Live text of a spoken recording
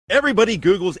Everybody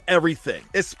Googles everything,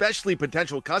 especially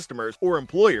potential customers or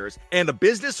employers, and a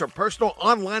business or personal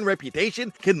online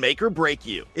reputation can make or break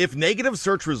you. If negative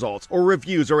search results or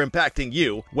reviews are impacting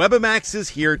you, Webamax is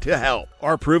here to help.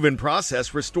 Our proven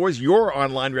process restores your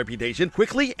online reputation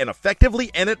quickly and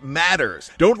effectively, and it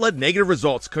matters. Don't let negative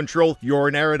results control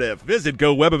your narrative. Visit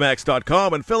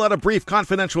GoWebamax.com and fill out a brief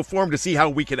confidential form to see how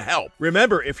we can help.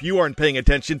 Remember, if you aren't paying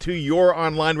attention to your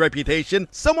online reputation,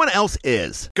 someone else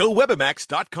is.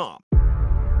 GoWebamax.com.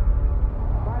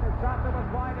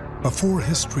 Before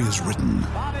history is written,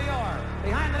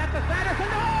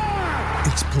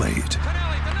 it's played.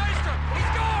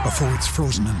 Before it's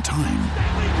frozen in time,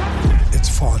 it's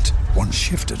fought one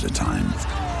shift at a time.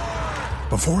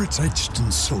 Before it's etched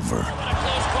in silver,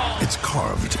 it's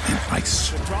carved in ice.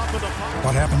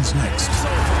 What happens next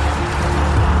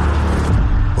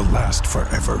will last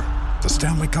forever. The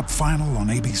Stanley Cup Final on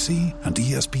ABC and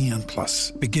ESPN Plus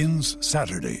begins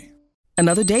Saturday.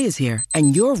 Another day is here,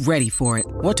 and you're ready for it.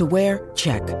 What to wear?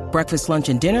 Check. Breakfast, lunch,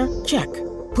 and dinner? Check.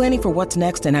 Planning for what's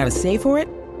next and how to save for it?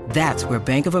 That's where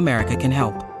Bank of America can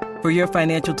help. For your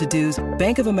financial to-dos,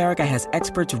 Bank of America has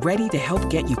experts ready to help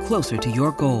get you closer to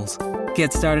your goals.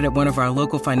 Get started at one of our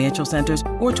local financial centers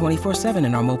or 24/7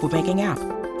 in our mobile banking app.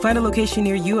 Find a location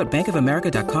near you at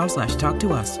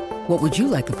bankofamerica.com/talktous. What would you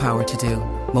like the power to do?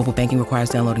 Mobile banking requires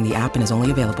downloading the app and is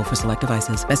only available for select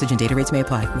devices. Message and data rates may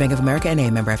apply. Bank of America N.A.,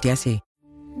 member FDIC.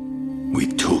 We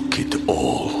took it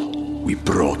all. We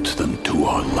brought them to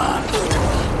our land.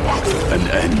 An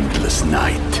endless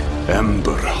night,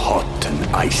 ember hot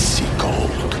and icy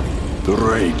cold. The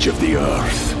rage of the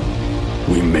earth.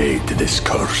 We made this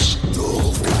curse.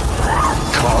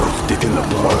 Carved it in the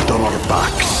blood on our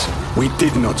backs. We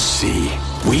did not see.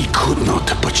 We could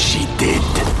not, but she did.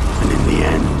 And in the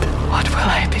end... What will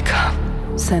I become?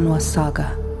 Senua's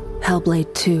Saga.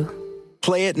 Hellblade 2.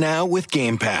 Play it now with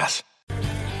Game Pass.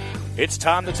 It's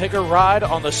time to take a ride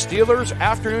on the Steelers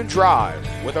Afternoon Drive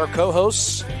with our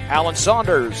co-hosts Alan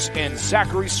Saunders and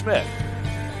Zachary Smith.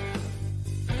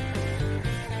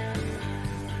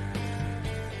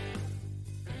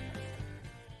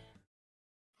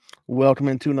 Welcome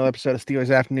into another episode of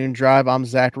Steelers Afternoon Drive. I'm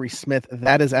Zachary Smith.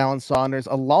 That is Alan Saunders.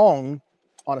 Along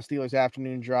on a Steelers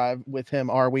Afternoon Drive with him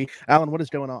are we. Alan, what is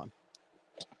going on?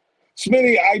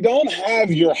 Smitty, I don't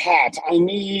have your hat. I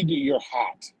need your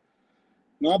hat.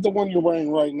 Not the one you're wearing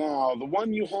right now. The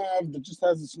one you have that just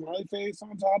has a smiley face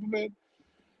on top of it.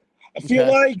 I feel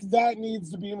like that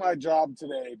needs to be my job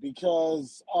today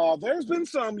because there's been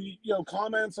some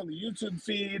comments on the YouTube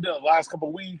feed the last couple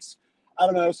of weeks. I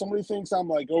don't know. Somebody thinks I'm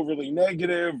like overly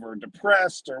negative or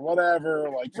depressed or whatever.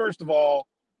 Like, first of all,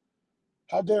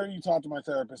 how dare you talk to my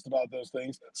therapist about those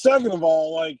things? Second of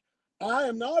all, like, I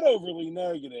am not overly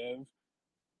negative.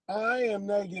 I am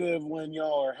negative when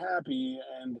y'all are happy,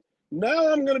 and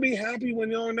now I'm going to be happy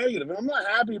when y'all are negative. And I'm not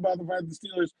happy about the fact that the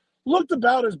Steelers looked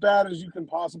about as bad as you can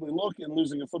possibly look in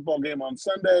losing a football game on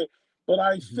Sunday, but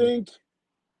I think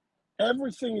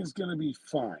everything is going to be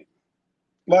fine.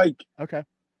 Like,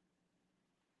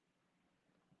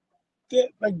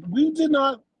 we did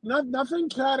nothing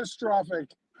catastrophic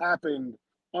happened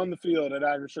on the field at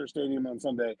Acrisure Stadium on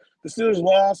Sunday. The Steelers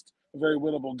lost a very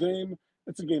winnable game.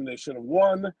 It's a game they should have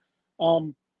won.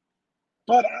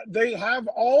 But they have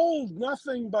all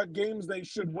nothing but games they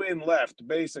should win left,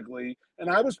 basically. And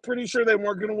I was pretty sure they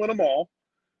weren't going to win them all.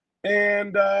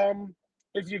 And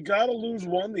if you got to lose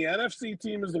one, the NFC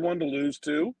team is the one to lose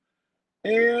to.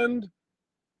 And,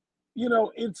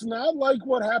 it's not like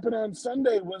what happened on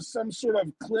Sunday was some sort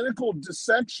of clinical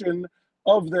dissection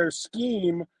of their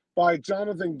scheme by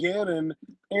Jonathan Gannon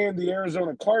and the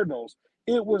Arizona Cardinals.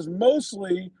 It was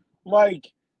mostly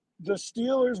like the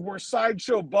Steelers were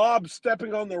Sideshow Bob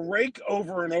stepping on the rake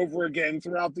over and over again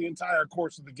throughout the entire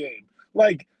course of the game.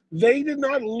 Like, they did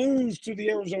not lose to the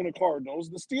Arizona Cardinals.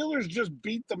 The Steelers just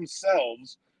beat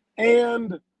themselves.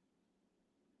 And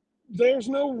there's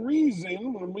no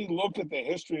reason, when we look at the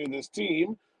history of this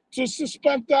team, to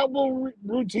suspect that will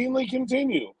routinely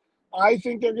continue. I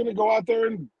think they're going to go out there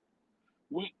and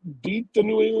beat the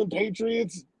New England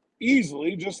Patriots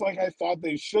easily, just like I thought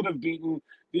they should have beaten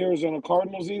the Arizona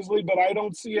Cardinals easily, but I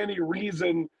don't see any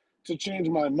reason to change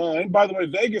my mind. By the way,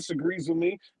 Vegas agrees with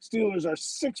me. Steelers are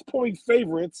 6-point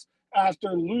favorites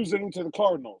after losing to the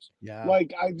Cardinals. Yeah.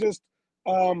 Like, I just,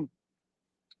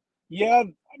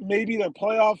 maybe their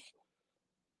playoff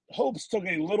hopes took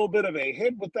a little bit of a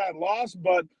hit with that loss,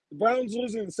 but the Browns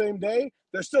losing the same day,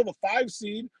 they're still the 5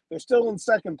 seed. They're still in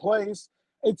second place.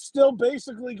 It's still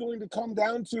basically going to come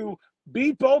down to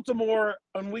beat Baltimore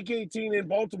on Week 18 in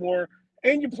Baltimore,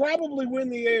 and you probably win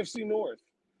the AFC North.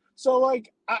 So,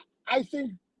 like, I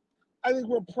think I think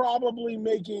we're probably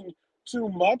making too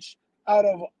much out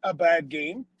of a bad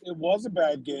game. It was a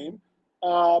bad game,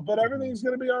 but everything's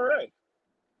going to be all right.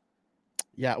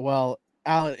 Yeah, well,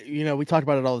 Alan, we talk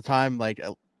about it all the time. Like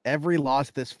every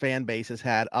loss this fan base has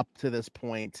had up to this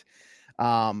point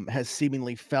has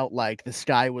seemingly felt like the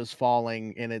sky was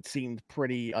falling, and it seemed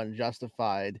pretty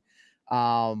unjustified.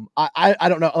 I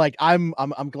don't know. Like I'm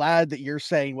glad that you're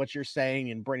saying what you're saying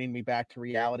and bringing me back to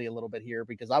reality a little bit here,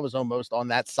 because I was almost on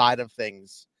that side of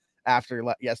things after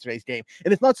yesterday's game.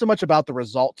 And it's not so much about the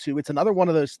result too. It's another one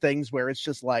of those things where it's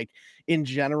just like, in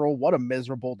general, what a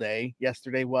miserable day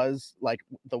yesterday was. Like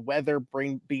the weather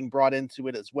being brought into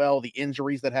it as well, the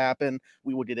injuries that happened,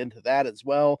 we will get into that as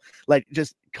well. Like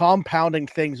just compounding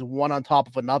things one on top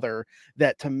of another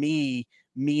that to me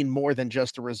mean more than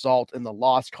just a result in the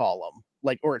loss column.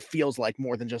 Like, or it feels like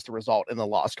more than just a result in the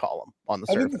loss column on the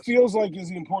surface. I think the feels like is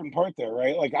the important part there,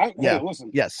 right? Like, hey, listen,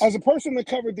 yes. As a person that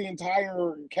covered the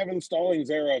entire Kevin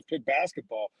Stallings era of Pitt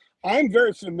basketball, I'm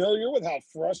very familiar with how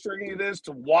frustrating it is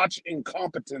to watch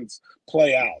incompetence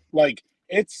play out. Like,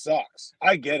 it sucks.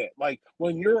 I get it. Like,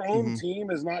 when your own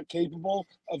team is not capable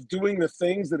of doing the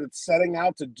things that it's setting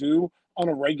out to do on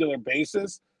a regular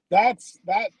basis, it's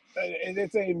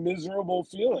a miserable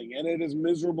feeling, and it is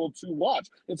miserable to watch.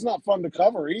 It's not fun to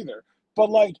cover either. But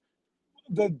like,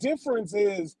 the difference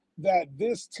is that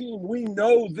this team, we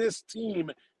know this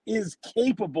team is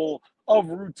capable of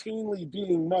routinely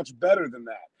being much better than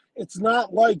that. It's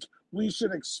not like we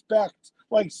should expect,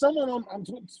 like someone on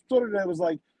Twitter today was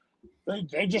like,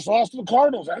 they just lost to the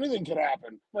Cardinals. Anything could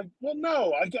happen. Like, well,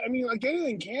 no, I mean, like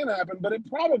anything can happen, but it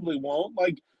probably won't.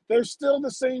 Like, they're still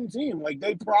the same team. Like,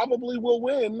 they probably will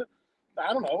win,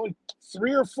 I don't know, like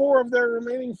 3 or 4 of their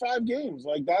remaining 5 games.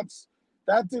 Like,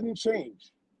 that didn't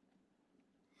change.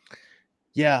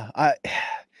 Yeah.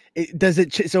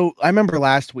 So I remember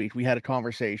last week we had a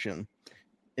conversation,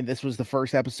 and this was the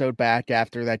first episode back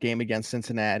after that game against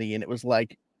Cincinnati. And it was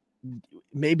like,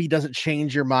 maybe doesn't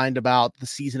change your mind about the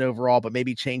season overall, but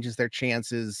maybe changes their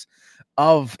chances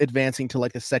of advancing to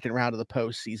like the second round of the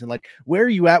postseason. Like, where are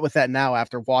you at with that now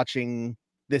after watching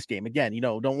this game? Again,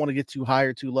 don't want to get too high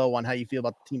or too low on how you feel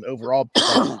about the team overall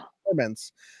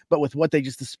performance, but with what they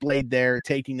just displayed there,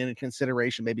 taking into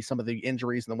consideration maybe some of the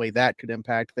injuries and the way that could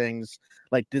impact things,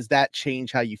 like, does that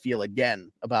change how you feel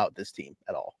again about this team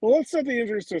at all? Well, let's set the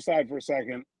injuries to the side for a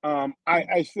second.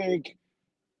 I think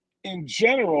in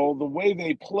general, the way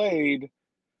they played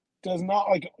does not,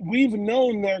 like, we've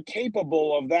known they're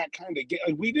capable of that kind of game.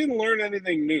 Like, we didn't learn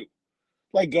anything new.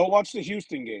 Like, go watch the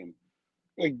Houston game.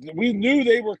 Like, we knew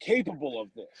they were capable of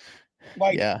this.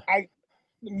 Like, yeah.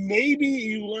 Maybe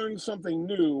you learned something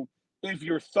new if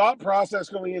your thought process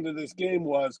going into this game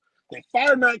was they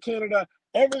fired Matt Canada,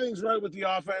 everything's right with the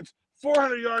offense,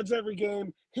 400 yards every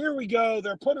game, here we go,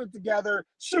 they're putting it together,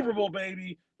 Super Bowl,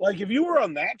 baby. Like, if you were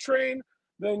on that train,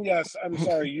 then yes, I'm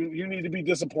sorry, you need to be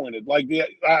disappointed. Like,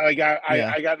 I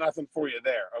got nothing for you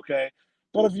there, okay?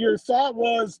 But if your thought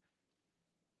was,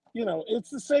 it's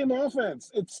the same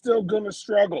offense, it's still going to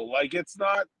struggle. Like, it's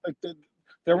not like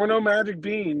there were no magic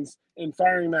beans in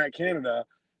firing Matt Canada.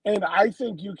 And I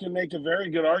think you can make a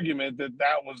very good argument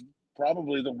that was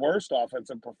probably the worst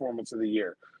offensive performance of the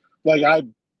year. Like,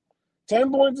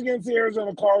 10 points against the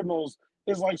Arizona Cardinals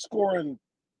is like scoring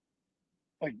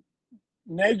like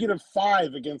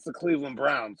 -5 against the Cleveland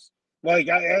Browns. Like,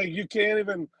 you can't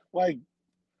even, like,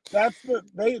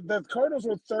 the Cardinals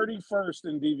were 31st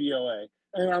in DVOA.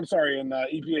 And I'm sorry, in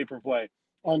EPA per play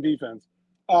on defense.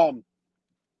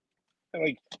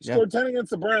 Scored 10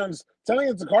 against the Browns, 10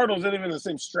 against the Cardinals isn't even in the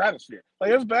same stratosphere. Like,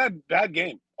 it was bad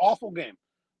game, awful game.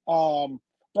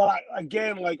 But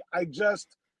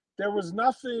there was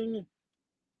nothing.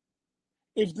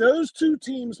 If those two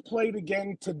teams played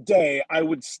again today, I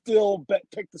would still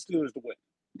pick the Steelers to win.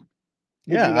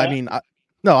 Yeah, I mean,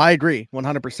 I agree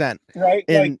 100%. Right?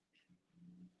 And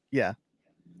yeah,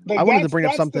 I wanted to bring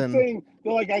up something. The thing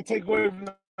that, I take away from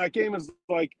that game is,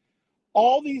 like,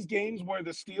 all these games where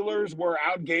the Steelers were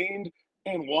outgained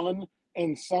and won,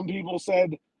 and some people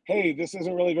said, hey, this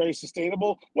isn't really very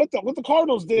sustainable. What the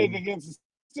Cardinals did against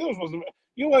the Steelers was,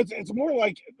 it's more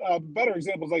like better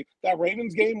examples, like that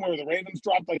Ravens game where the Ravens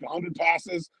dropped like 100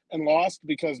 passes and lost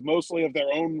because mostly of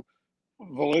their own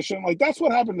volition. Like, that's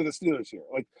what happened to the Steelers here.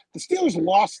 Like, the Steelers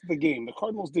lost the game. The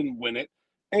Cardinals didn't win it.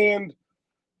 And,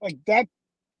 like, that,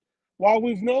 while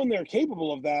we've known they're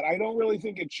capable of that, I don't really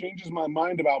think it changes my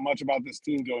mind much about this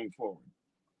team going forward.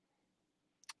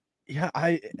 Yeah,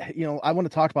 I want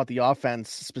to talk about the offense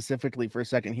specifically for a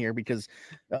second here because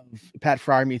of Pat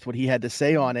Freiermuth, what he had to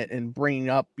say on it, and bringing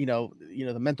up,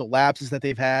 the mental lapses that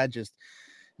they've had, just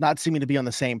not seeming to be on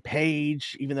the same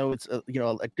page, even though it's a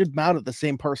good amount of the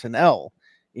same personnel.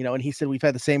 And he said we've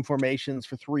had the same formations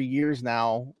for 3 years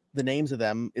now. The names of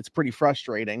them, it's pretty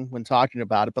frustrating when talking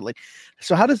about it. But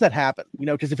so how does that happen?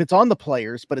 Because if it's on the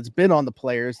players, but it's been on the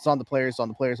players, it's on the players,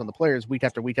 week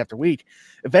after week after week.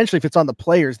 Eventually, if it's on the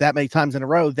players that many times in a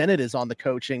row, then it is on the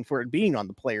coaching for it being on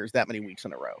the players that many weeks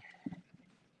in a row.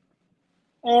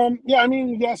 Yeah, I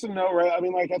mean, yes and no, right? I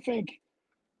mean, I think,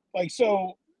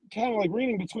 so kind of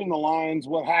reading between the lines,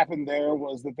 what happened there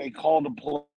was that they called a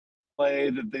play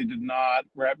that they did not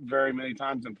rep very many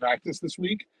times in practice this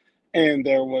week, and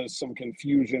there was some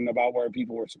confusion about where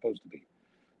people were supposed to be.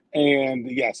 And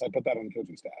yes, I put that on the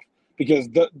coaching staff because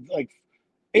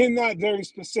in that very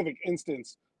specific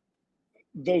instance,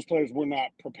 those players were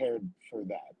not prepared for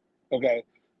that. Okay.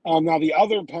 Now the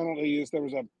other penalty is there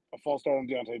was a false start on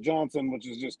Deontay Johnson, which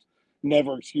is just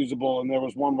never excusable. And there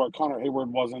was one where Connor Hayward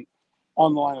wasn't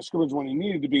on the line of scrimmage when he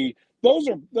needed to be. Those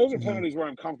are penalties where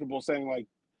I'm comfortable saying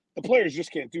the players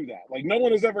just can't do that. No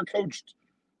one has ever coached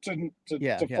to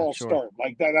false start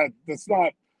that's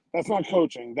not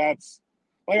coaching. That's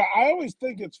I always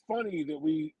think it's funny that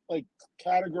we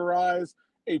categorize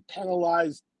a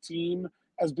penalized team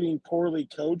as being poorly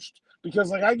coached,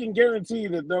 because I can guarantee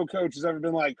that no coach has ever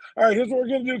been all right, here's what we're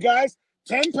going to do, guys.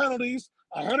 10 penalties,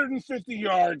 150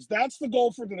 yards. That's the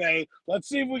goal for today. Let's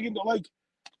see if we can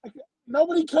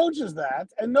nobody coaches that,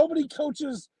 and nobody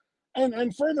coaches.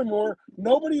 And furthermore,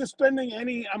 nobody is spending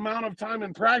any amount of time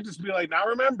in practice to be now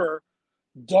remember,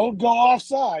 don't go off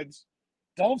sides.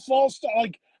 Don't false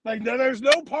start. There's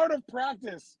no part of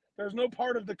practice. There's no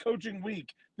part of the coaching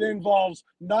week that involves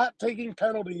not taking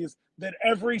penalties that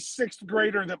every sixth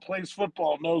grader that plays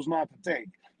football knows not to take.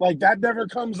 That never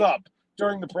comes up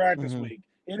during the practice week.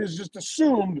 It is just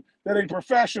assumed that a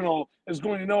professional is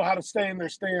going to know how to stay in their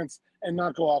stance and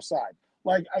not go offside.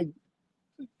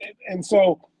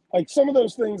 So some of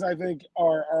those things I think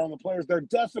are on the players. They're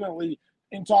definitely,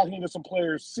 in talking to some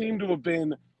players, seem to have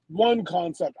been one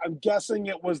concept. I'm guessing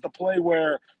it was the play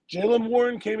where Jaylen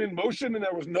Warren came in motion and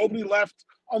there was nobody left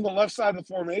on the left side of the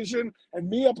formation, and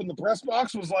me up in the press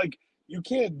box was you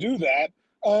can't do that.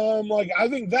 I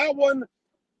think that one,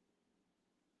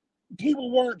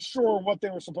 people weren't sure what they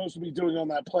were supposed to be doing on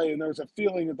that play, and there was a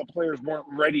feeling that the players weren't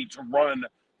ready to run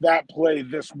that play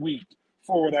this week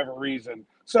for whatever reason.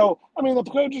 So, the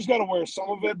coaches got to wear some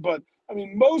of it, but,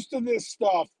 most of this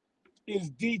stuff is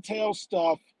detail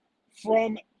stuff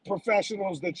from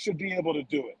professionals that should be able to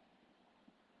do it.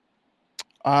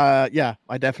 Yeah,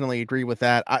 I definitely agree with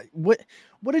that. What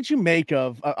did you make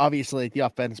of, obviously, the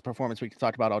offense performance we could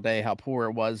talk about all day, how poor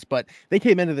it was, but they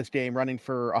came into this game running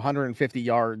for 150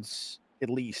 yards at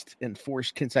least in 4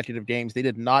 consecutive games. They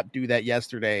did not do that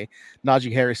yesterday.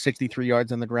 Najee Harris, 63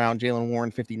 yards on the ground, Jaylen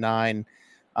Warren, 59.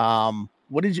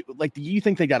 What did you do you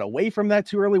think they got away from that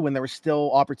too early when there was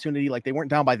still opportunity? They weren't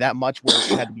down by that much where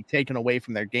it had to be taken away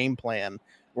from their game plan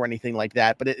or anything like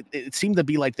that. But it seemed to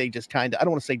be they just kind of, I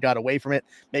don't want to say got away from it.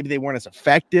 Maybe they weren't as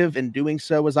effective in doing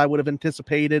so as I would have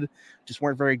anticipated. Just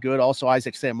weren't very good. Also,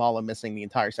 Isaac Seumalo missing the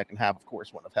entire second half, of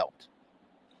course, wouldn't have helped.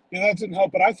 Yeah, that didn't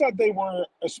help. But I thought they were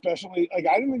especially, I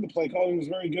didn't think the play calling was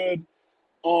very good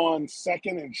on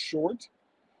second and short.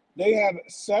 They had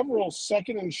several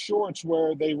second and shorts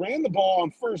where they ran the ball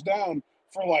on first down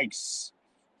for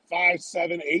 5,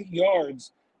 7, 8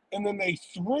 yards, and then they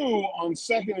threw on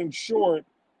second and short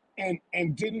and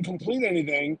didn't complete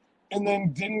anything, and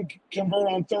then didn't convert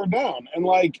on third down. And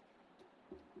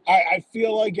I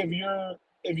feel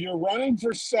if you're running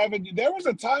for 7, there was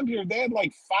a time here they had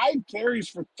 5 carries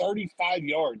for 35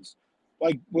 yards,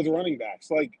 with running backs,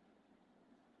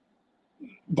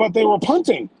 but they were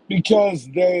punting because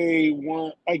they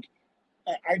weren't I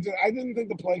didn't think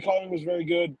the play calling was very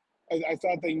good. I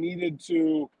thought they needed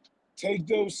to take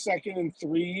those second and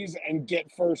threes and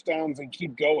get first downs and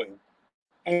keep going.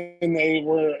 And they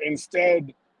were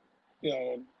instead,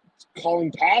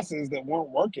 calling passes that weren't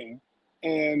working.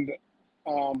 And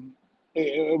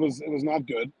it was not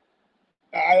good.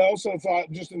 I also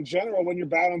thought just in general, when you're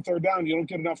bad on third down, you don't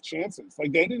get enough chances. They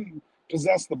didn't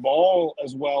possess the ball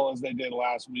as well as they did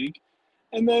last week.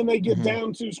 And then they get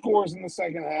down 2 scores in the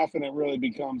second half, and it really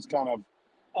becomes kind of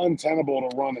untenable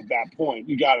to run at that point.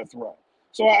 You got to throw.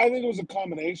 So I think it was a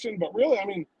combination, but really, I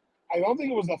don't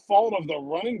think it was the fault of the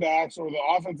running backs or the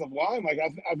offensive line. I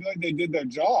feel like they did their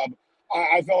job.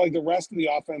 I felt like the rest of the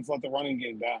offense let the running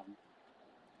game down.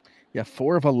 Yeah,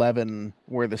 4 of 11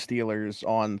 were the Steelers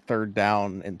on third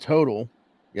down in total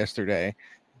yesterday.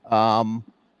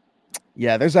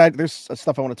 Yeah, there's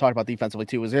stuff I want to talk about defensively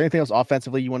too. Was there anything else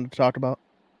offensively you wanted to talk about?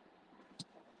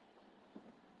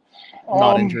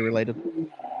 Not injury related.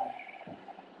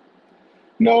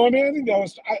 No, I mean, I think that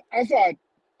was. I thought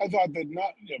that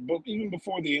not, but even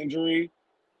before the injury,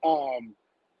 um,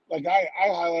 like I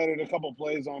highlighted a couple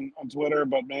plays on Twitter,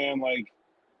 but man, like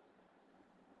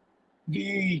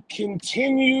the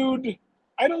continued.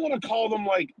 I don't want to call them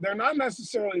like they're not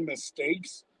necessarily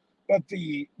mistakes, but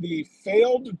the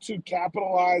failed to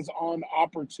capitalize on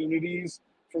opportunities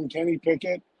from Kenny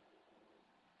Pickett,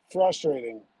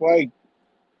 frustrating. Like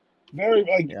very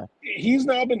like Yeah. he's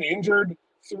now been injured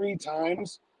 3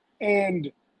 times,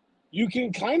 and you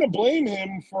can kind of blame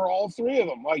him for all 3 of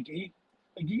them. Like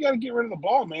you got to get rid of the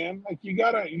ball, man. Like you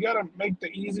gotta make the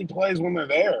easy plays when they're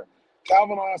there.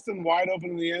 Calvin Austin wide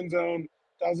open in the end zone,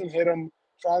 doesn't hit him,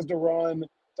 tries to run,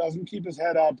 doesn't keep his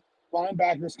head up.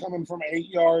 Linebackers coming from 8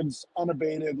 yards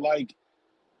unabated. Like,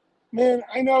 man,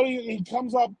 I know he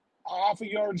comes up half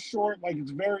a yard short. Like,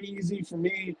 it's very easy for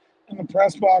me in the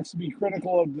press box to be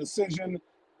critical of the decision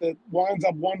that winds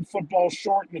up one football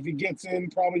short. And if he gets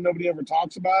in, probably nobody ever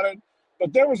talks about it.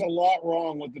 But there was a lot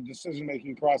wrong with the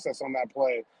decision-making process on that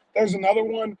play. There's another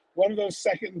one of those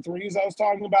 2nd and 3s I was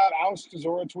talking about. Alex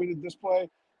Tazora tweeted this play.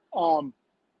 Um,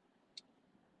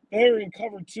 they're in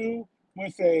cover 2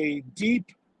 with a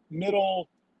deep middle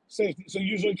safety. So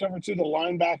usually cover 2, the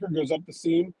linebacker goes up the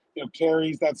seam,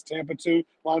 carries. That's Tampa 2.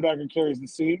 Linebacker carries the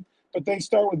seam. But they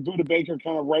start with Budda Baker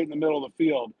kind of right in the middle of the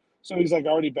field. So he's like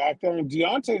already back there. And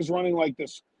Deontay is running like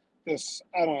this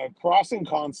I don't know, crossing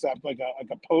concept, like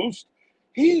a post.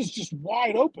 He's just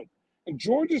wide open. And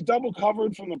George is double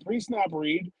covered from the pre-snap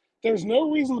read. There's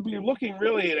no reason to be looking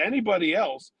really at anybody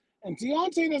else. And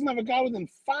Deontay doesn't have a guy within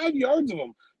 5 yards of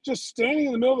him, just standing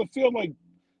in the middle of the field, like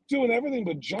doing everything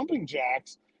but jumping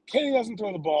jacks. Kenny doesn't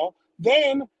throw the ball.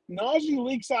 Then Najee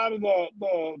leaks out of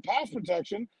the pass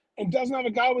protection and doesn't have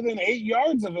a guy within 8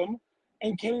 yards of him,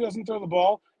 and Kenny doesn't throw the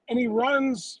ball. And he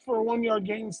runs for a 1 yard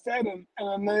gain instead,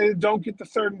 and they don't get the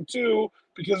 3rd and 2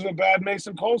 because of a bad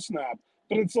Mason Cole snap.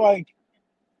 But it's like,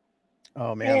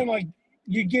 oh man, like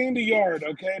you gained a yard,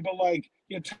 okay, but like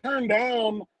you turned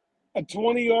down a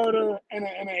 20-yarder and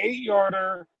an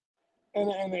 8-yarder and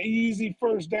an easy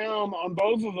first down on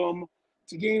both of them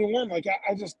to gain a win. Like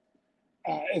I just,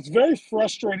 it's very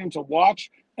frustrating to watch.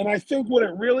 And I think what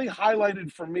it really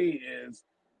highlighted for me is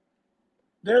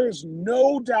there is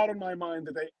no doubt in my mind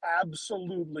that they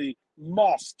absolutely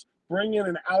must bring in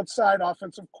an outside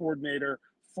offensive coordinator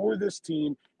for this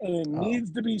team, and it needs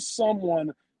to be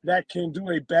someone that can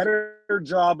do a better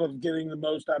job of getting the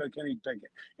most out of Kenny Pickett.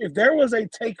 If there was a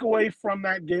takeaway from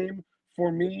that game for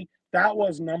me, that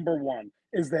was number one,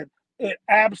 is that it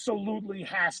absolutely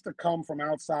has to come from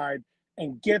outside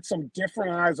and get some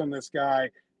different eyes on this guy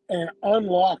and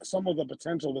unlock some of the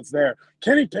potential that's there.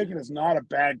 Kenny Pickett is not a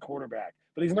bad quarterback,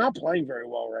 but he's not playing very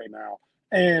well right now.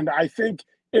 And I think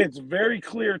it's very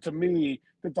clear to me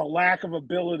that the lack of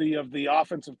ability of the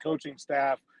offensive coaching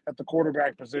staff at the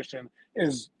quarterback position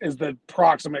is the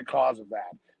proximate cause of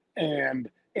that. And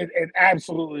it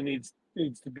absolutely needs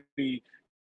to be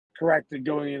corrected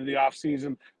going into the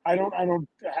offseason. I don't,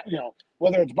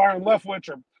 whether it's Byron Leftwich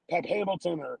or Pep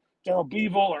Hamilton or Daryl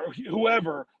Beevil or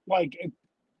whoever, like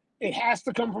it has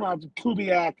to come from out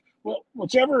Kubiak. Well,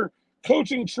 whichever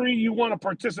coaching tree you want to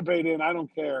participate in, I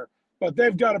don't care. But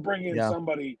they've got to bring in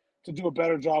somebody to do a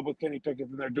better job with Kenny Pickett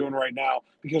than they're doing right now,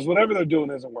 because whatever they're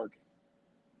doing isn't working.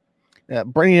 Yeah,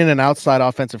 bringing in an outside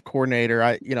offensive coordinator,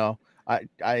 I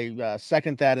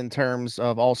second that in terms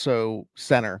of also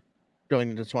center going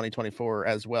into 2024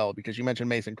 as well, because you mentioned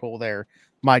Mason Cole there.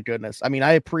 My goodness. I mean,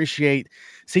 I appreciate,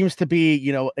 seems to be,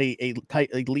 a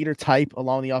leader type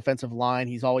along the offensive line.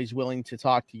 He's always willing to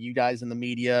talk to you guys in the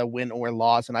media, win or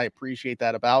loss. And I appreciate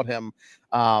that about him.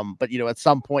 But at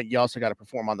some point you also got to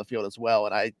perform on the field as well.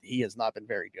 And he has not been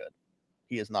very good.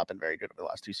 He has not been very good over the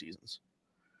last 2 seasons.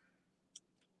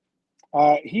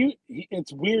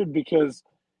 It's weird because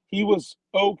he was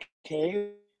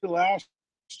okay last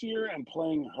year and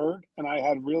playing hurt, and I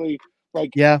had really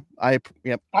I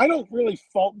don't really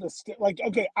fault this.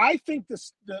 I think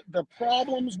the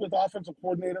problems with offensive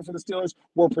coordinator for the Steelers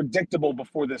were predictable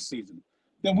before this season.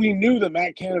 That we knew that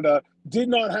Matt Canada did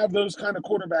not have those kind of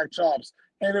quarterback chops,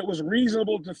 and it was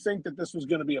reasonable to think that this was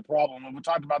going to be a problem. And we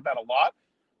talked about that a lot.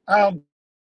 I'll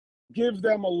give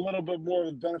them a little bit more of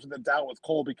the benefit of the doubt with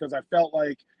Cole, because I felt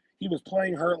like he was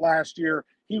playing hurt last year.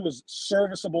 He was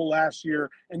serviceable last year,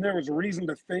 and there was reason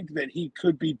to think that he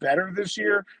could be better this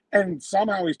year. And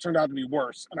somehow he's turned out to be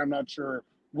worse. And I'm not sure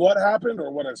what happened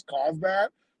or what has caused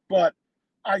that. But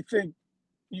I think,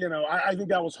 I think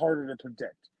that was harder to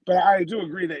predict. But I do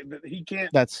agree that he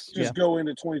can't go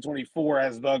into 2024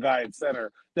 as the guy at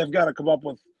center. They've got to come up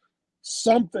with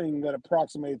something that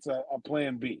approximates a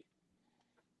plan B.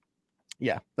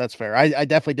 Yeah, that's fair. I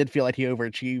definitely did feel like he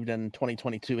overachieved in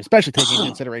 2022, especially taking into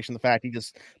consideration the fact he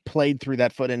just played through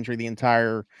that foot injury the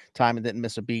entire time and didn't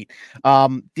miss a beat.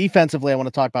 Defensively, I want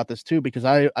to talk about this too, because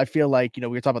I feel like, we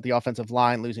were talking about the offensive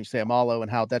line losing Samalo and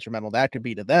how detrimental that could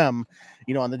be to them.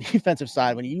 On the defensive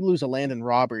side, when you lose a Landon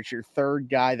Roberts, your third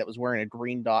guy that was wearing a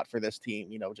green dot for this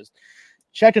team, just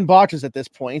checking boxes at this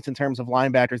point in terms of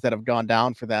linebackers that have gone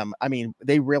down for them. I mean,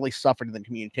 they really suffered in the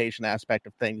communication aspect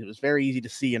of things. It was very easy to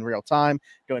see in real time.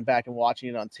 Going back and watching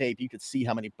it on tape, you could see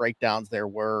how many breakdowns there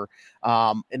were.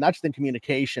 And not just in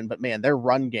communication, but man, their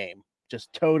run game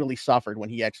just totally suffered when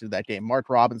he exited that game. Mark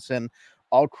Robinson,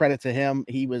 all credit to him.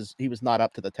 He was not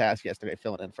up to the task yesterday,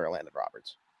 filling in for Landon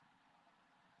Roberts.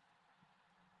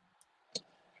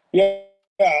 Yeah.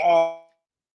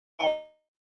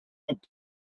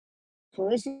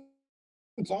 Carissa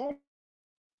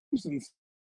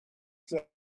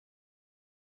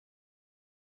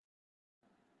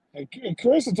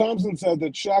Thompson said,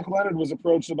 that Shaq Leonard was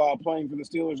approached about playing for the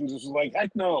Steelers and just was like, heck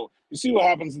no. You see what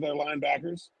happens to their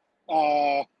linebackers?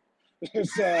 I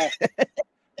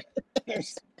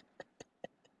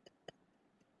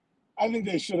think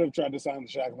they should have tried to sign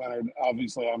Shaq Leonard.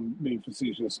 Obviously, I'm being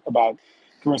facetious about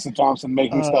Carissa Thompson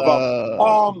making stuff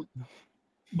up.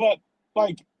 But,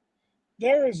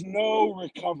 there is no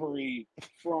recovery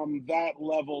from that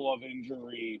level of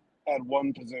injury at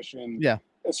one position,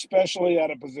 especially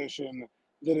at a position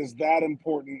that is that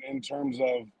important in terms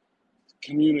of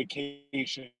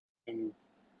communication.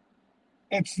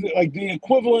 It's like the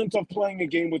equivalent of playing a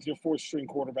game with your fourth-string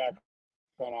quarterback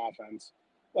on offense.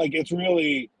 It's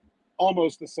really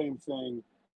almost the same thing.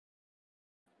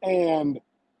 And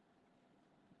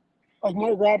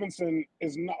Mark Robinson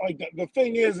is not the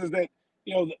thing is that,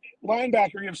 the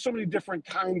linebacker, you have so many different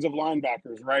kinds of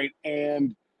linebackers, right?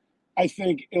 And I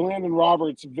think Landon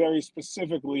Roberts, very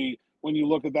specifically, when you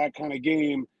look at that kind of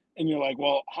game and you're like,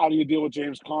 well, how do you deal with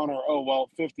James Conner? Oh, well,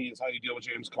 50 is how you deal with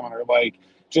James Conner.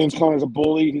 James Conner's a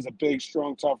bully. He's a big,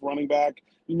 strong, tough running back.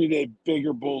 You need a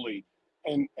bigger bully.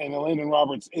 And Landon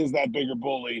Roberts is that bigger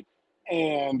bully.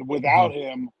 And without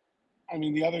him, I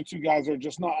mean, the other two guys are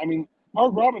just not – I mean,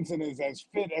 Mark Robinson is as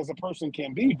fit as a person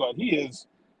can be, but he is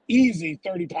easy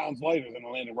 30 pounds lighter than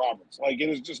Landon Roberts. It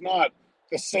is just not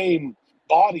the same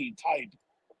body type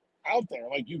out there.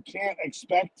 You can't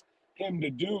expect him to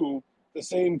do the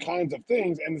same kinds of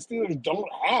things. And the Steelers don't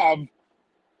have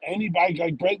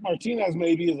anybody. Blake Martinez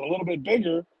maybe is a little bit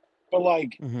bigger, but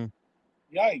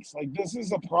yikes. This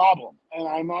is a problem. And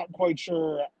I'm not quite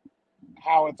sure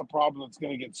how it's a problem that's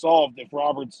going to get solved if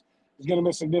Roberts is going to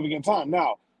miss significant time.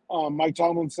 Now, Mike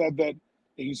Tomlin said that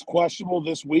he's questionable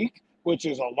this week, which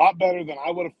is a lot better than I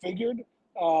would have figured.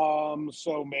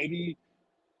 So maybe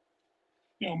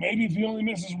if he only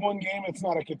misses one game, it's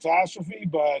not a catastrophe,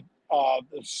 but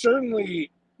it's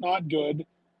certainly not good.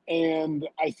 And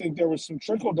I think there was some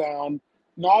trickle down,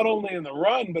 not only in the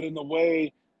run, but in the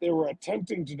way they were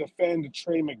attempting to defend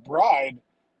Trey McBride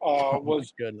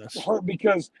was hurt,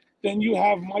 because then you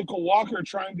have Michael Walker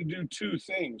trying to do two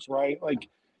things, right?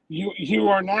 You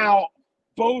are now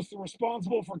both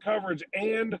responsible for coverage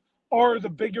and are the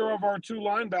bigger of our two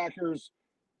linebackers,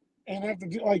 and have to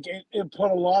do it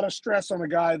put a lot of stress on a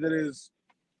guy that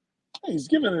he's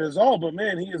given it his all, but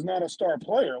man, he is not a star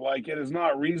player. It is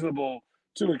not reasonable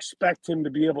to expect him to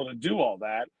be able to do all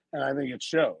that, and I think it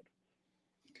showed.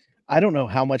 I don't know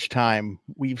how much time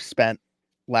we've spent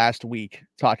last week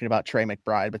talking about Trey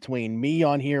McBride, between me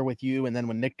on here with you, and then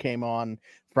when Nick came on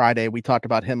Friday, we talked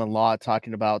about him a lot,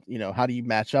 talking about, how do you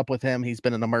match up with him? He's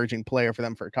been an emerging player for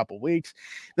them for a couple of weeks.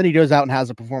 Then he goes out and has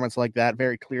a performance like that,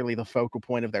 very clearly the focal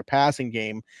point of their passing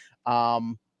game.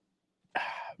 Man,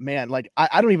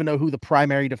 I don't even know who the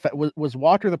primary was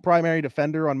Walker the primary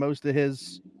defender on most of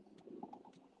his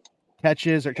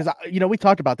catches, or because we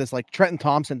talked about this, Trenton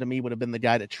Thompson to me would have been the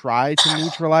guy to try to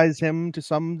neutralize him to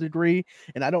some degree,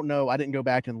 and I don't know, I didn't go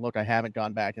back and look, I haven't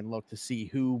gone back and looked to see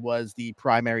who was the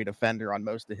primary defender on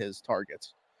most of his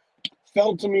targets.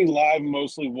 Felt to me live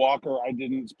mostly Walker. I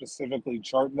didn't specifically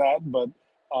chart that, but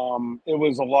it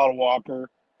was a lot of Walker,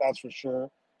 that's for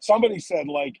sure. Somebody said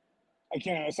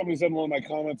somebody said in one of my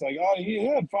comments, oh, he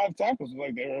had 5 tackles. They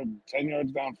were 10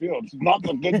 yards downfield. It's not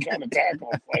the good kind of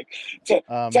tackles.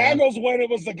 Tackles when it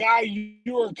was the guy you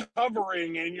were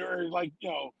covering and you're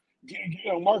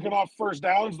marking off first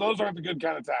downs. Those aren't the good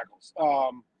kind of tackles.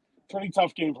 Pretty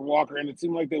tough game for Walker, and it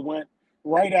seemed like they went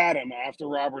right at him after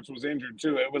Roberts was injured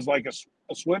too. It was like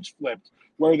a switch flipped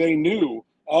where they knew,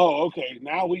 oh, okay,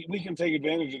 now we can take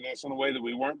advantage of this in a way that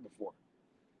we weren't before.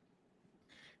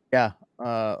 Yeah,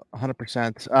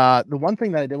 100%. The one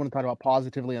thing that I did want to talk about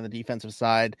positively on the defensive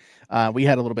side, we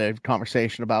had a little bit of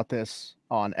conversation about this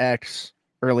on X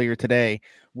earlier today,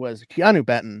 was Keanu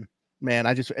Benton. Man,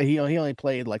 he only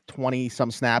played like 20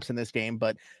 some snaps in this game,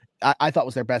 but I thought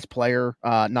was their best player,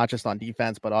 not just on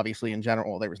defense, but obviously in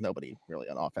general. There was nobody really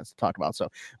on offense to talk about. So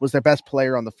was their best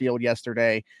player on the field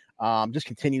yesterday. Just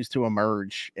continues to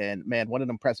emerge. And man, what an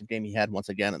impressive game he had once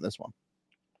again in this one.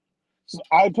 So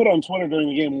I put on Twitter during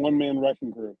the game, one man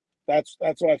wrecking crew. That's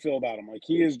what I feel about him. Like,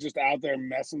 he is just out there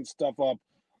messing stuff up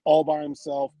all by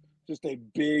himself. Just a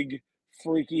big,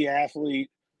 freaky athlete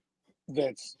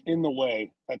that's in the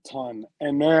way a ton.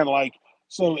 And man, like,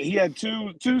 so he had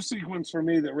two sequences for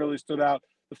me that really stood out.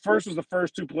 The first was the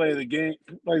first plays of the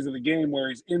game where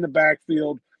he's in the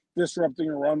backfield disrupting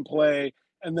a run play,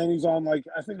 and then he's on, like,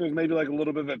 I think it was maybe like a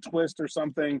little bit of a twist or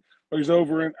something, where he's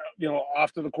over in,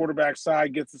 off to the quarterback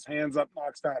side, gets his hands up,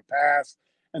 knocks down a pass.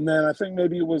 And then I think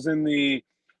maybe it was in the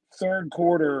third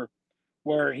quarter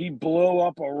where he blew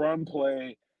up a run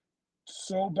play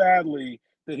so badly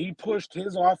that he pushed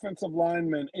his offensive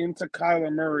lineman into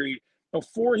Kyler Murray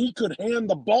before he could hand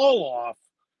the ball off,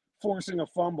 forcing a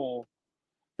fumble.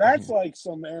 That's like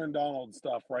some Aaron Donald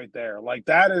stuff right there. Like,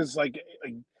 that is like,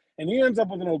 and he ends up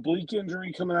with an oblique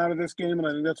injury coming out of this game, and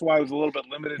I think that's why he was a little bit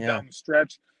limited down the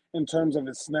stretch in terms of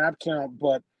his snap count.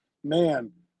 But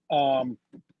man, Mon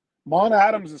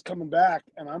Adams is coming back,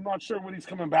 and I'm not sure what he's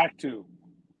coming back to.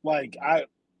 Like, I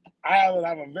would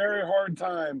have a very hard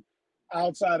time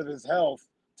outside of his health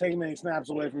taking any snaps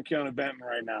away from Keanu Benton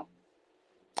right now.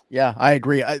 Yeah, I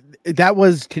agree. That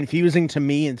was confusing to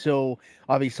me until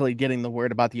obviously getting the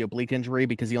word about the oblique injury,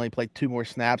 because he only played 2 more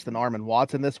snaps than Armon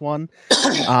Watts in this one.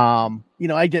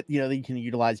 I get, that you can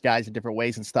utilize guys in different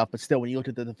ways and stuff, but still, when you look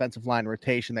at the defensive line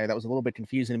rotation there, that was a little bit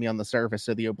confusing to me on the surface.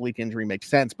 So the oblique injury makes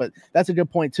sense, but that's a good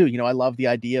point too. I love the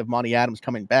idea of Monty Adams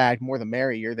coming back. More the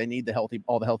merrier. They need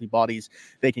all the healthy bodies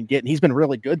they can get, and he's been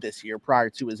really good this year prior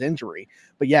to his injury.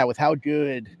 But yeah, with how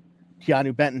good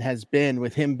Keanu Benton has been,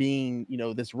 with him being,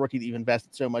 this rookie that you've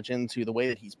invested so much into, the way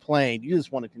that he's playing, you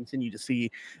just want to continue to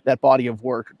see that body of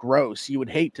work grow. So you would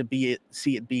hate to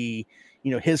see it be,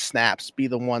 his snaps be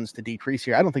the ones to decrease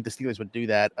here. I don't think the Steelers would do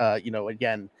that,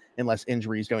 again, unless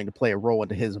injury is going to play a role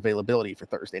into his availability for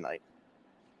Thursday night.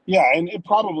 Yeah, and it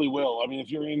probably will. I mean,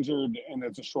 if you're injured and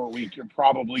it's a short week, you're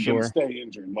probably going to stay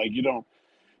injured. Like, you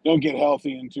don't get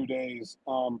healthy in 2 days.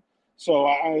 So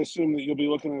I assume that you'll be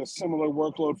looking at a similar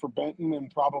workload for Benton, and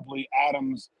probably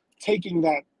Adams taking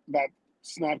that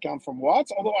snap count from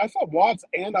Watts. Although I thought Watts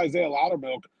and Isaiah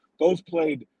Loudermilk both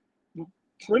played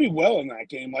pretty well in that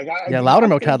game. Like,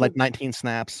 Loudermilk had like 19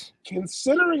 snaps.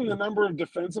 Considering the number of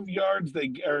defensive yards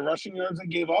rushing yards they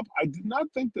gave up, I did not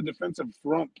think the defensive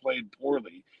front played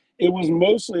poorly. It was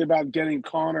mostly about getting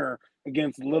Connor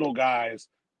against little guys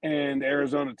and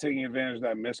Arizona taking advantage of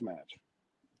that mismatch.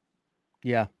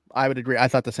 Yeah, I would agree. I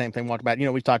thought the same thing.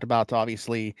 We've talked about,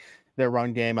 obviously, their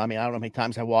run game. I mean, I don't know how many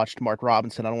times I watched Mark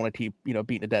Robinson. I don't want to keep,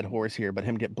 beating a dead horse here, but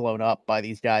him get blown up by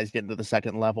these guys getting to the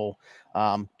second level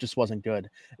just wasn't good.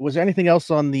 Was there anything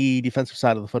else on the defensive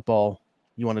side of the football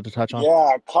you wanted to touch on?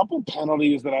 Yeah, a couple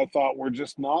penalties that I thought were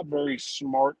just not very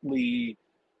smartly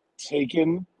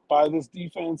taken by this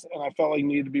defense, and I felt like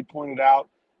needed to be pointed out.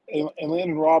 And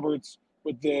Landon Roberts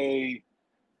with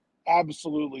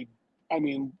absolutely,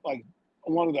 like,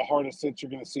 one of the hardest hits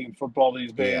you're going to see in football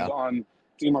these days on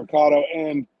DeMarcado.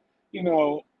 And,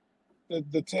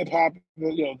 the tip happened,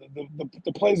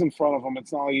 the plays in front of him,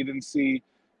 it's not like you didn't see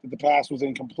that the pass was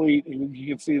incomplete.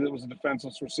 You could see that it was a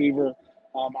defenseless receiver.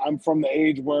 I'm from the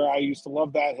age where I used to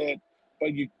love that hit,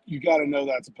 but you got to know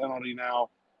that's a penalty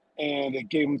now. And it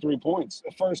gave him 3 points,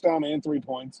 a first down and 3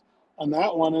 points on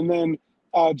that one. And then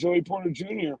Joey Porter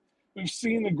Jr., we've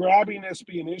seen the grabbiness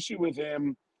be an issue with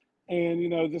him.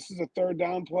 And, this is a third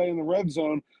down play in the red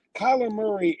zone. Kyler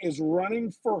Murray is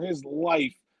running for his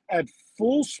life at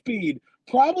full speed,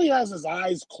 probably has his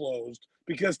eyes closed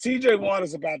because TJ Watt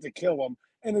is about to kill him,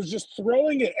 and is just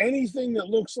throwing at anything that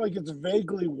looks like it's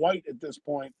vaguely white at this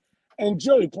point. And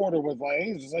Joey Porter was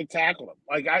he's just tackled him.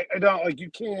 Like, I don't, you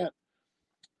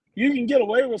can get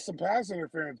away with some pass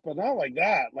interference, but not like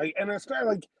that. Like, and it's kind of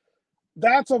like,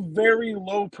 that's a very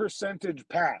low percentage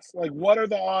pass. Like, what are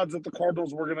the odds that the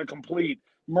Cardinals were going to complete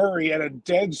Murray at a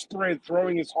dead sprint,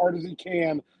 throwing as hard as he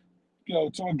can,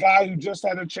 to a guy who just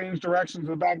had to change directions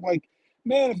in the back? Like,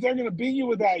 man, if they're going to beat you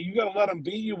with that, you got to let them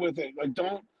beat you with it. Like,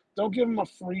 don't give them a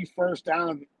free first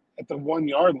down at the 1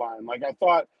 yard line. Like, I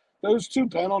thought those 2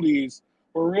 penalties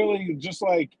were really just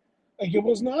like it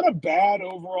was not a bad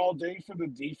overall day for the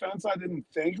defense. I didn't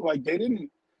think they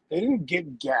didn't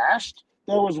get gashed.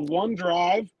 There was one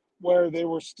drive where they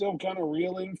were still kind of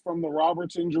reeling from the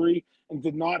Roberts injury and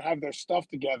did not have their stuff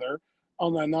together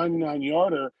on that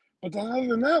 99-yarder. But then other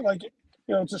than that, like,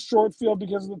 it's a short field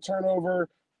because of the turnover,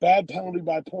 bad penalty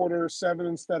by Porter, 7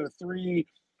 instead of 3,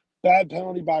 bad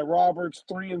penalty by Roberts,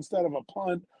 3 instead of a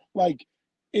punt. Like,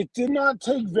 it did not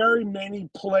take very many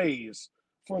plays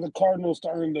for the Cardinals to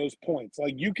earn those points.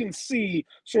 Like, you can see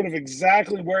sort of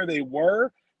exactly where they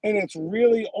were, and it's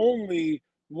really only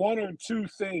 1 or 2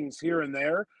 things here and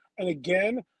there. And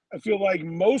again, I feel like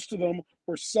most of them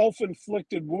were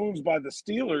self-inflicted wounds by the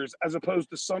Steelers as opposed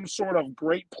to some sort of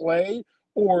great play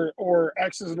or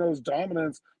X's and O's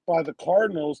dominance by the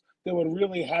Cardinals that would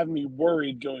really have me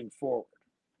worried going forward.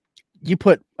 You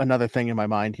put another thing in my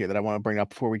mind here that I want to bring up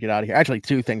before we get out of here. Actually,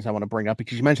 2 things I want to bring up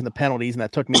because you mentioned the penalties, and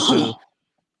that took me to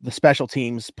the special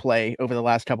teams play over the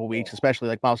last couple of weeks, especially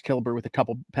like Miles Killebrew with a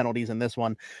couple penalties in this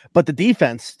one. But the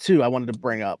defense, too, I wanted to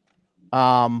bring up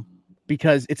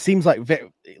because it seems like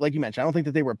you mentioned, I don't think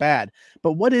that they were bad.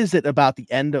 But what is it about the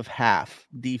end of half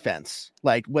defense,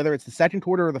 like whether it's the second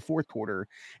quarter or the fourth quarter?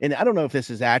 And I don't know if this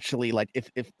is actually like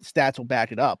if stats will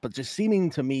back it up, but just seeming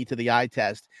to me to the eye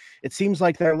test, it seems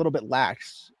like they're a little bit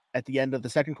lax at the end of the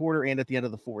second quarter and at the end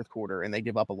of the fourth quarter, and they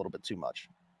give up a little bit too much.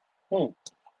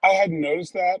 I hadn't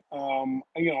noticed that.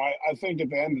 I think at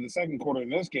the end of the second quarter in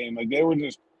this game, like they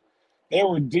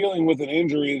were dealing with an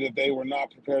injury that they were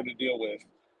not prepared to deal with.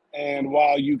 And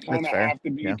while you kind of have to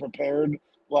be prepared,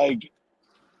 like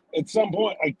at some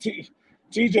point, like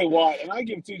TJ Watt, and I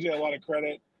give TJ a lot of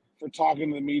credit for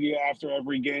talking to the media after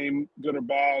every game, good or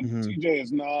bad. TJ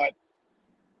is not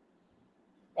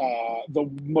the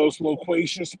most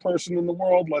loquacious person in the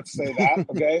world. Let's say that.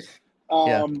 Okay.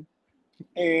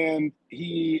 And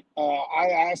I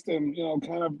asked him,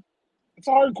 kind of, it's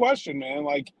a hard question, man.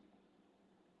 Like,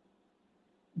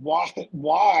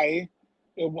 why,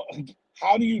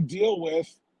 how do you deal with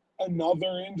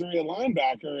another injury at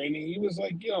linebacker? And he was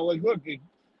like, look,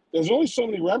 there's only so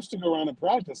many reps to go around in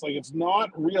practice. Like, it's not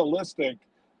realistic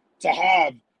to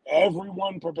have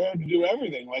everyone prepared to do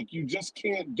everything. Like, you just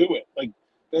can't do it. Like,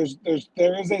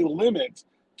 there is a limit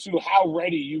to how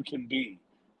ready you can be.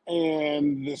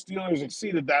 And the Steelers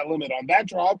exceeded that limit on that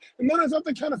drive. And then I thought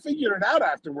they kind of figured it out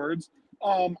afterwards.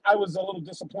 I was a little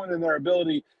disappointed in their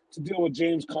ability to deal with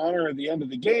James Conner at the end of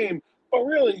the game. But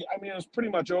really, I mean, it was pretty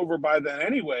much over by then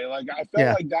anyway. Like, I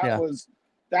felt like that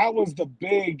was the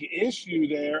big issue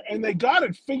there. And they got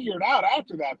it figured out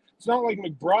after that. It's not like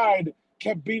McBride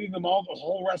kept beating them all the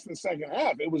whole rest of the second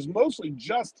half. It was mostly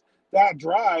just that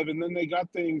drive. And then they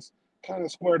got things kind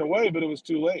of squared away, but it was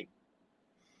too late.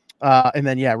 And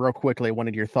then, real quickly, I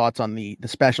wanted your thoughts on the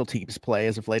special teams play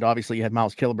as of late. Obviously, you had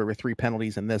Miles Killebrew with 3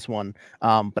 penalties in this one,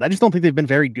 but I just don't think they've been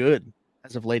very good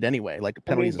as of late anyway. Like,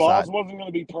 penalties aside. Balls wasn't going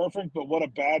to be perfect, but what a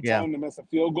bad time to miss a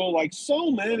field goal. Like,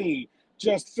 so many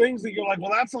just things that you're like,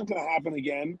 well, that's not going to happen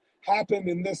again, happened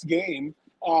in this game.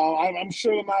 I'm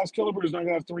sure that Miles Killebrew is not going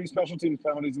to have 3 special teams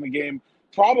penalties in the game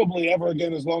probably ever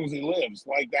again as long as he lives.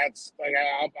 Like, that's like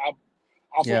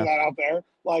I'll throw that out there.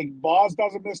 Like, Boz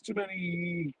doesn't miss too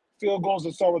many field goals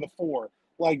that start with a 4.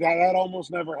 Like, that almost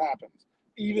never happens.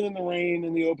 Even in the rain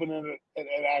in the open at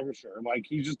Agershire. Like,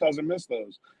 he just doesn't miss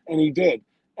those. And he did.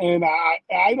 And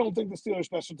I don't think the Steelers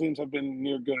special teams have been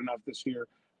near good enough this year.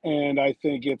 And I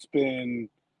think it's been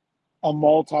a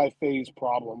multi-phase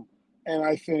problem. And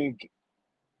I think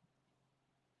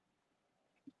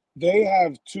they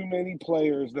have too many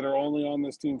players that are only on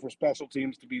this team for special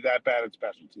teams to be that bad at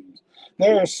special teams.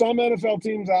 There are some NFL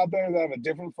teams out there that have a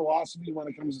different philosophy when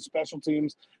it comes to special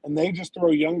teams, and they just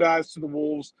throw young guys to the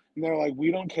wolves, and they're like,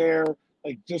 we don't care.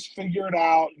 Like, just figure it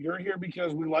out. You're here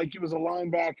because we like you as a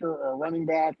linebacker or a running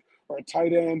back or a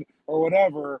tight end or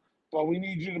whatever, but we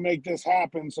need you to make this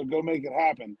happen, so go make it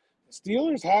happen. The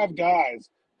Steelers have guys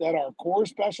that are core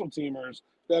special teamers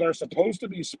that are supposed to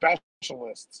be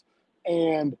specialists,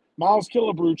 and Miles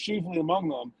Killebrew chiefly among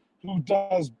them, who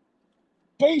does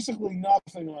basically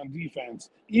nothing on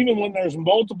defense, even when there's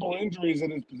multiple injuries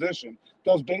in his position,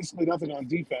 does basically nothing on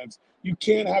defense. You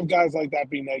can't have guys like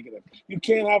that be negative. You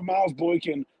can't have Miles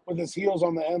Boykin with his heels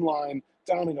on the end line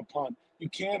downing a punt. You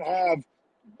can't have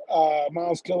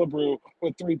Miles Killebrew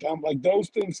with 3 pounds. Like, those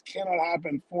things cannot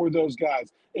happen for those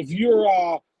guys. If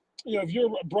you're if you're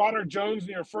Broderick Jones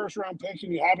and you're a first-round pick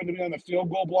and you happen to be on the field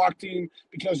goal block team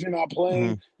because you're not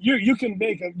playing, you can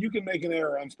make an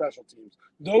error on special teams.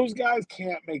 Those guys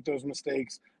can't make those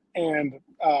mistakes, and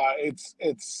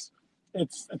it's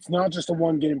not just a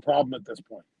one-game problem at this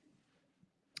point.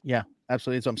 Yeah,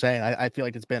 absolutely. That's what I'm saying. I feel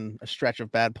like it's been a stretch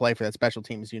of bad play for that special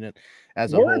teams unit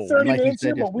as a whole. We're at 30 minutes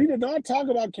here, but we did not talk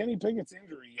about Kenny Pickett's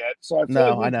injury yet, so I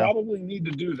feel like we probably need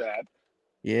to do that.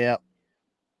 Yeah.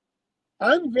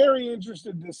 I'm very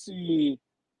interested to see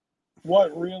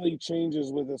what really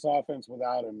changes with this offense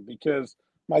without him, because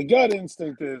my gut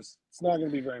instinct is it's not going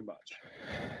to be very much.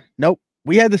 Nope.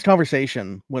 We had this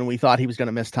conversation when we thought he was going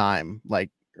to miss time,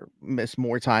 like miss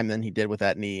more time than he did with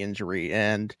that knee injury.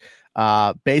 And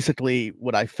basically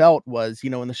what I felt was,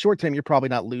 in the short term, you're probably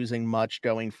not losing much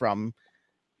going from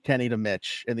Kenny to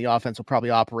Mitch, and the offense will probably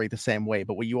operate the same way.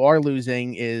 But what you are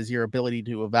losing is your ability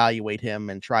to evaluate him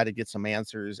and try to get some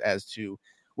answers as to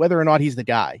whether or not he's the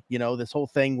guy. This whole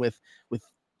thing with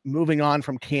moving on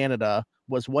from Canada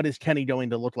was, what is Kenny going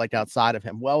to look like outside of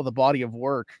him? Well, the body of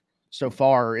work so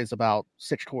far is about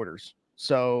 6 quarters.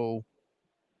 So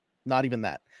not even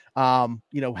that.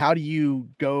 How do you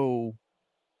go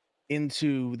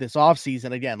into this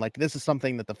offseason again? Like, this is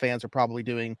something that the fans are probably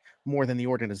doing more than the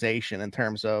organization in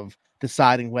terms of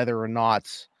deciding whether or not,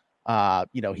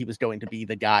 he was going to be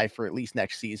the guy for at least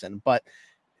next season. But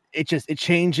it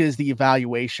changes the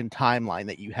evaluation timeline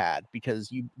that you had, because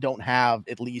you don't have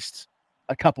at least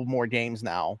a couple more games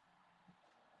now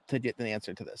to get the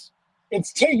answer to this.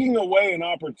 It's taking away an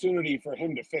opportunity for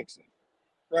him to fix it,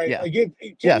 right? Yeah. Like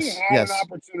Kenny had an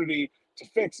opportunity to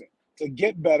fix it, to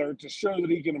get better, to show that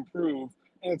he can improve,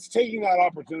 and it's taking that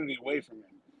opportunity away from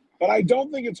him. But I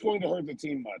don't think it's going to hurt the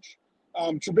team much.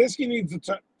 Trubisky needs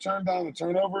to turn down the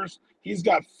turnovers. He's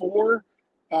got 4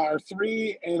 or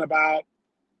 3 and about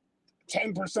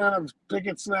 10% of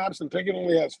Pickett snaps, and Pickett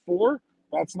only has 4.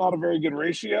 That's not a very good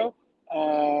ratio.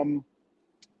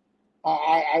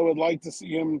 I would like to see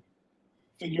him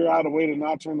figure out a way to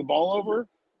not turn the ball over.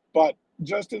 But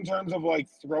just in terms of like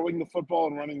throwing the football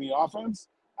and running the offense,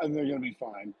 I think they're going to be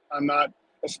fine. I'm not,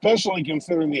 especially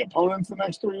considering the opponents the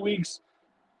next 3 weeks.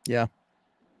 Yeah.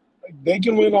 They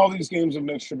can win all these games with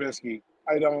Mitch Trubisky.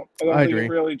 I don't think agree. it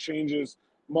really changes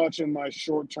much in my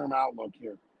short-term outlook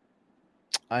here.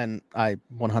 And I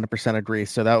 100% agree.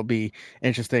 So that would be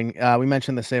interesting. We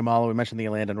mentioned the Samala, we mentioned the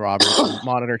Landon Roberts,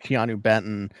 monitor Keanu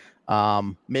Benton.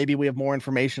 Maybe we have more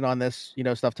information on this,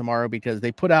 stuff tomorrow, because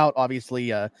they put out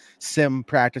obviously a sim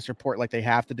practice report like they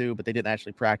have to do, but they didn't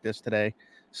actually practice today.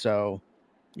 So,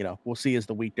 we'll see as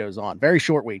the week goes on. Very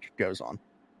short week goes on.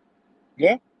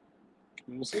 Yeah,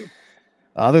 we'll see.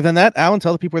 Other than that, Alan,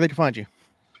 tell the people where they can find you.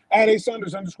 At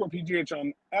 @ASaunders_PGH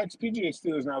on X, PGH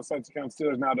Steelers Now, site's account,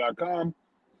 SteelersNow.com.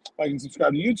 Like and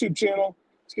subscribe to the YouTube channel.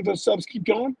 Let's get those subs, keep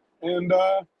going, and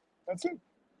that's it.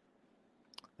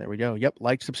 There we go. Yep.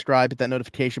 Like, subscribe, hit that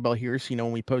notification bell here so you know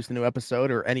when we post a new episode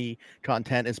or any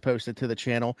content is posted to the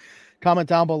channel. Comment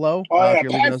down below. Pat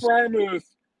Frymuth,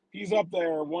 he's up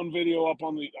there. One video up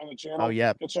on the channel. Oh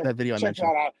yeah, that video I mentioned.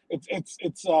 Check that out.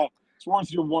 It's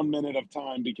worth your 1 minute of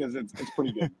time, because it's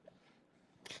pretty good.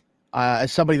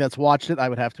 As somebody that's watched it, I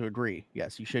would have to agree.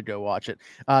 Yes, you should go watch it.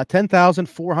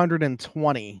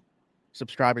 10,420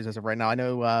 subscribers as of right now. I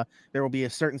know there will be a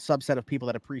certain subset of people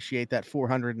that appreciate that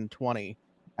 420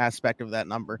 aspect of that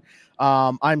number.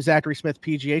 I'm Zachary Smith,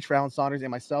 PGH, for Alan Saunders and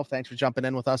myself. Thanks for jumping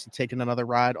in with us and taking another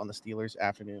ride on the Steelers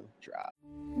Afternoon Drive.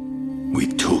 We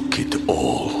took it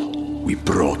all. We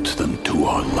brought them to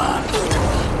our land.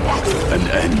 An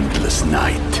endless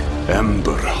night,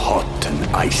 ember hot and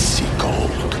icy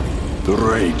cold. The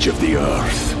rage of the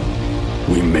earth.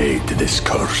 We made this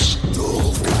curse.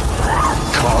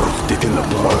 Carved it in the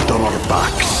blood on our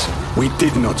backs. We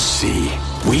did not see.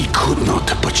 We could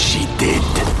not, but she did.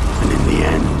 And in the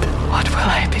end... What will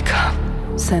I become?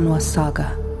 Senua's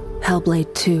Saga.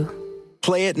 Hellblade 2.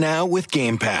 Play it now with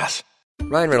Game Pass.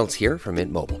 Ryan Reynolds here from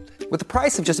Mint Mobile. With the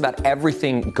price of just about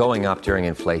everything going up during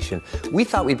inflation, we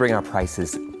thought we'd bring our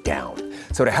prices down.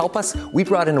 So to help us, we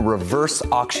brought in a reverse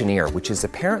auctioneer, which is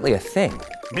apparently a thing.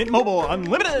 Mint Mobile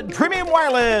Unlimited Premium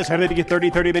Wireless. How to get 30,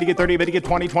 30, bit to get 30, bit to get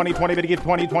 20, 20, 20, bit to get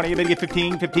 20, 20, bit to get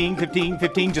 15, 15, 15,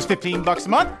 15, just $15 a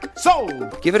month?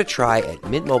 Sold! Give it a try at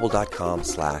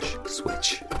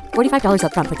mintmobile.com/switch. $45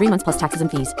 up front for 3 months plus taxes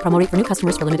and fees. Promo rate for new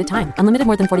customers for limited time. Unlimited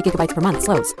more than 40 gigabytes per month.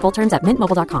 Slows full terms at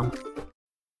mintmobile.com.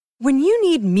 When you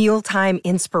need mealtime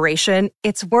inspiration,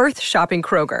 it's worth shopping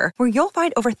Kroger, where you'll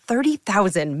find over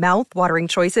 30,000 mouth-watering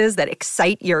choices that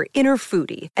excite your inner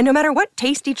foodie. And no matter what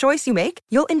tasty choice you make,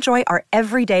 you'll enjoy our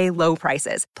everyday low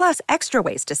prices, plus extra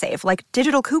ways to save, like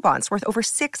digital coupons worth over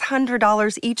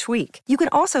 $600 each week. You can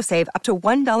also save up to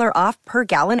 $1 off per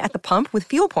gallon at the pump with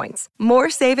fuel points.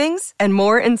 More savings and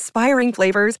more inspiring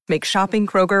flavors make shopping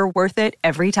Kroger worth it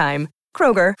every time.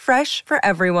 Kroger, fresh for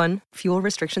everyone. Fuel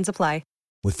restrictions apply.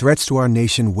 With threats to our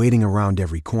nation waiting around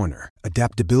every corner,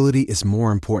 adaptability is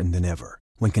more important than ever.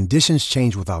 When conditions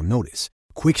change without notice,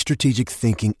 quick strategic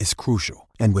thinking is crucial.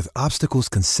 And with obstacles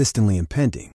consistently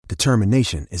impending,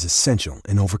 determination is essential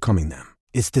in overcoming them.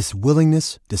 It's this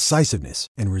willingness, decisiveness,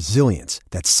 and resilience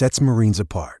that sets Marines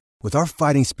apart. With our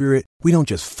fighting spirit, we don't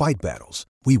just fight battles,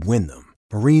 we win them.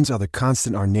 Marines are the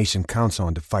constant our nation counts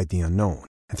on to fight the unknown.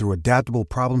 And through adaptable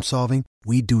problem solving,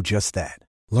 we do just that.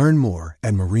 Learn more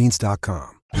at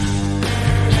marines.com.